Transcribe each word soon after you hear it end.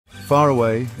Far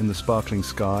away in the sparkling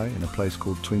sky, in a place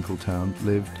called Twinkle Town,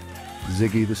 lived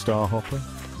Ziggy the Star Hopper.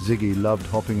 Ziggy loved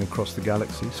hopping across the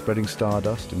galaxy, spreading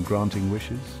stardust and granting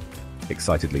wishes.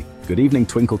 Excitedly, good evening,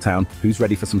 Twinkle Town. Who's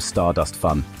ready for some stardust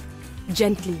fun?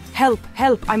 Gently. Help,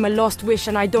 help, I'm a lost wish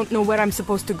and I don't know where I'm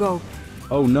supposed to go.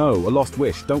 Oh no, a lost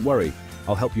wish. Don't worry.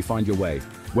 I'll help you find your way.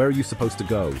 Where are you supposed to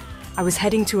go? I was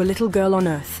heading to a little girl on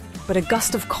Earth, but a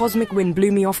gust of cosmic wind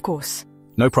blew me off course.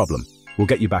 No problem. We'll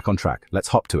get you back on track. Let's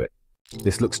hop to it.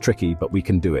 This looks tricky, but we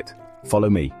can do it. Follow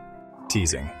me.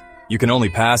 Teasing. You can only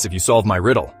pass if you solve my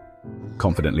riddle.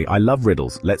 Confidently, I love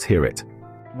riddles. Let's hear it.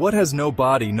 What has no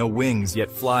body, no wings, yet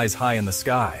flies high in the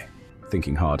sky?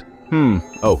 Thinking hard.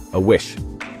 Oh, a wish.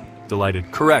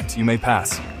 Delighted. Correct, you may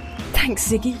pass. Thanks,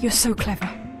 Ziggy, you're so clever.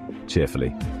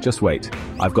 Cheerfully. Just wait.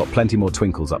 I've got plenty more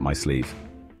twinkles up my sleeve.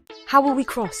 How will we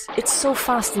cross? It's so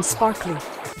fast and sparkly.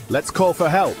 Let's call for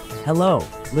help. Hello,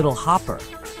 little hopper.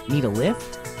 Need a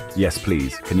lift? Yes,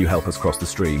 please. Can you help us cross the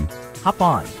stream? Hop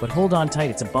on, but hold on tight,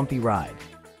 it's a bumpy ride.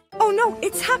 Oh no,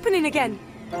 it's happening again!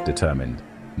 Determined.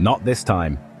 Not this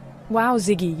time. Wow,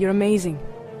 Ziggy, you're amazing.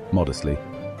 Modestly.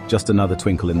 Just another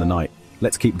twinkle in the night.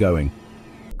 Let's keep going.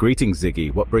 Greetings,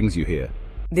 Ziggy. What brings you here?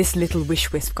 This little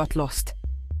wish wisp got lost.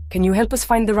 Can you help us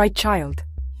find the right child?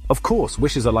 Of course,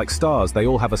 wishes are like stars. They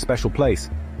all have a special place.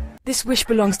 This wish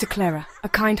belongs to Clara, a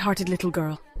kind-hearted little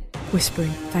girl.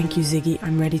 Whispering, thank you, Ziggy,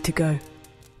 I'm ready to go.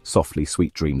 Softly,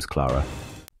 sweet dreams, Clara.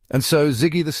 And so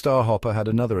Ziggy the Star Hopper had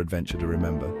another adventure to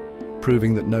remember,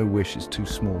 proving that no wish is too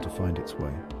small to find its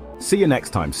way. See you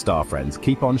next time, star friends.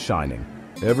 Keep on shining.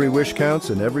 Every wish counts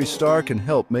and every star can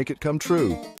help make it come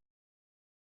true.